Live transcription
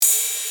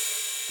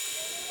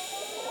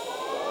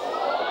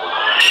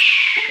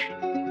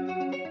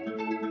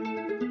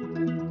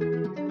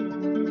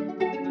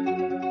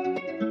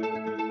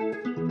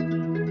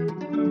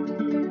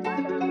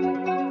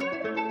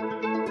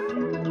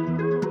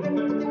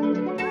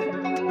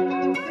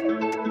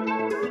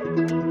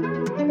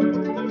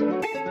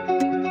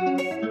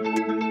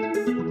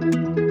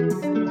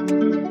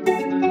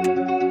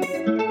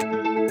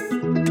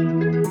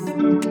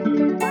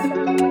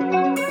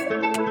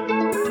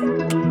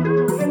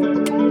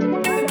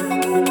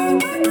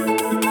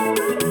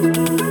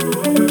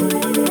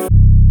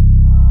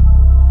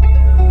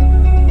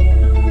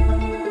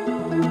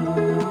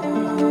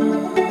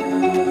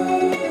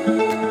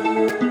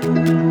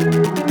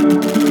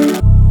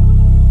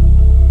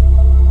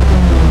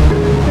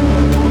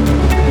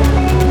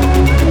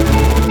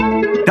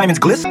Diamonds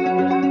gliss.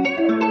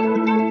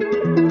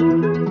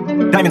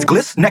 Diamonds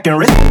gliss, neck and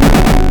wrist.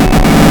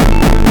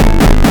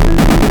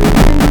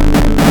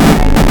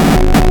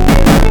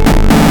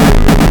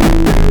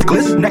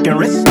 Gliss, neck and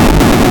wrist.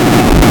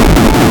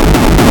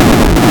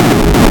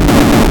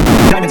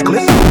 Diamonds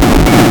gliss.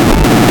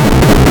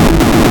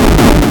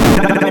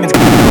 Diamonds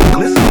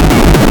gliss.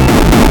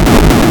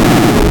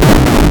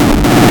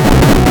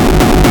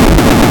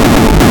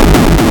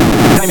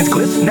 Diamonds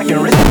gliss, neck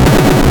and wrist.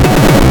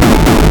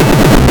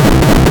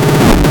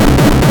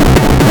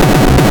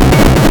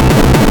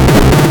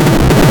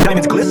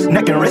 Diamonds gliss,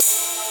 neck and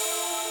wrist.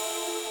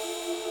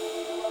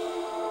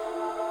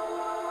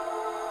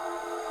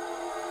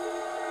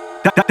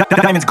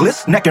 Diamonds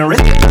gliss, neck and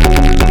wrist.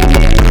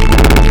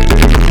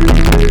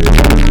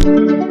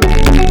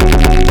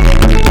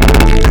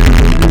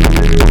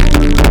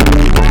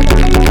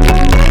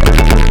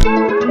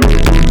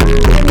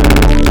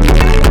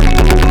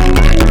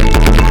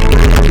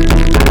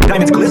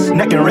 Diamonds gliss,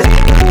 neck and wrist.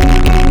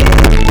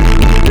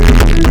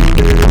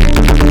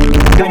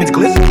 Diamonds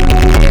gliss.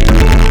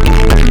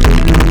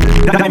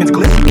 Diamonds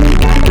gliss.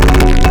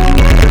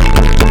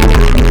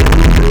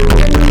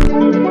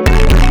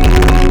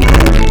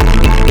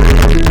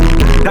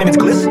 Diamonds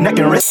gliss, neck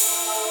and wrist.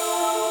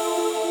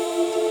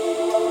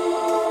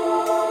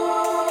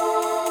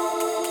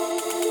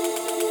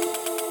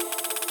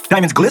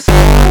 Diamonds gliss.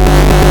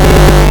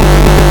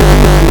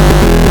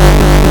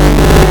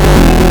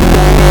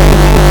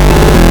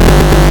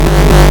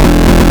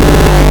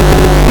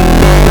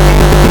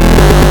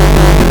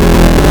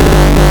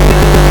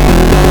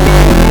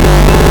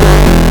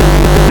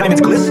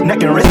 Diamonds gliss,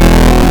 neck and wrist.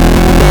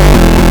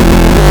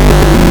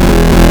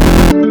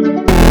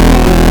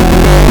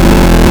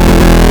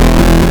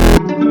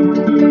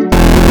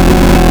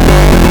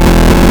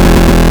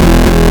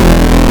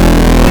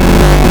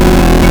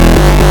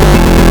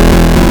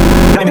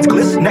 Diamonds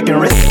gliss, neck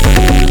and wrist.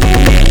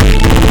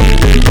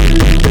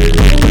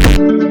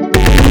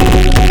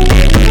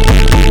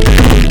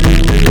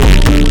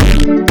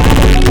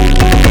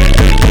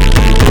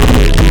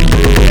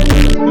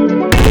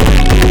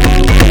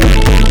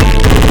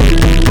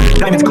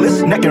 Diamonds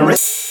gliss, neck and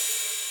wrist.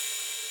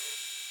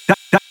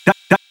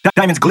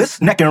 Diamonds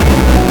gliss, neck and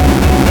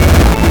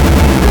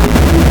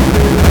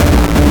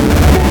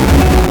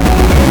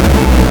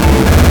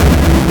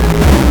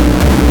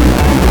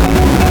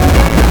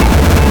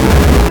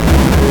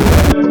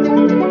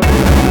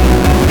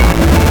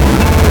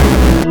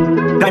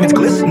Diamonds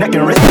gliss, neck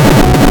and wrist.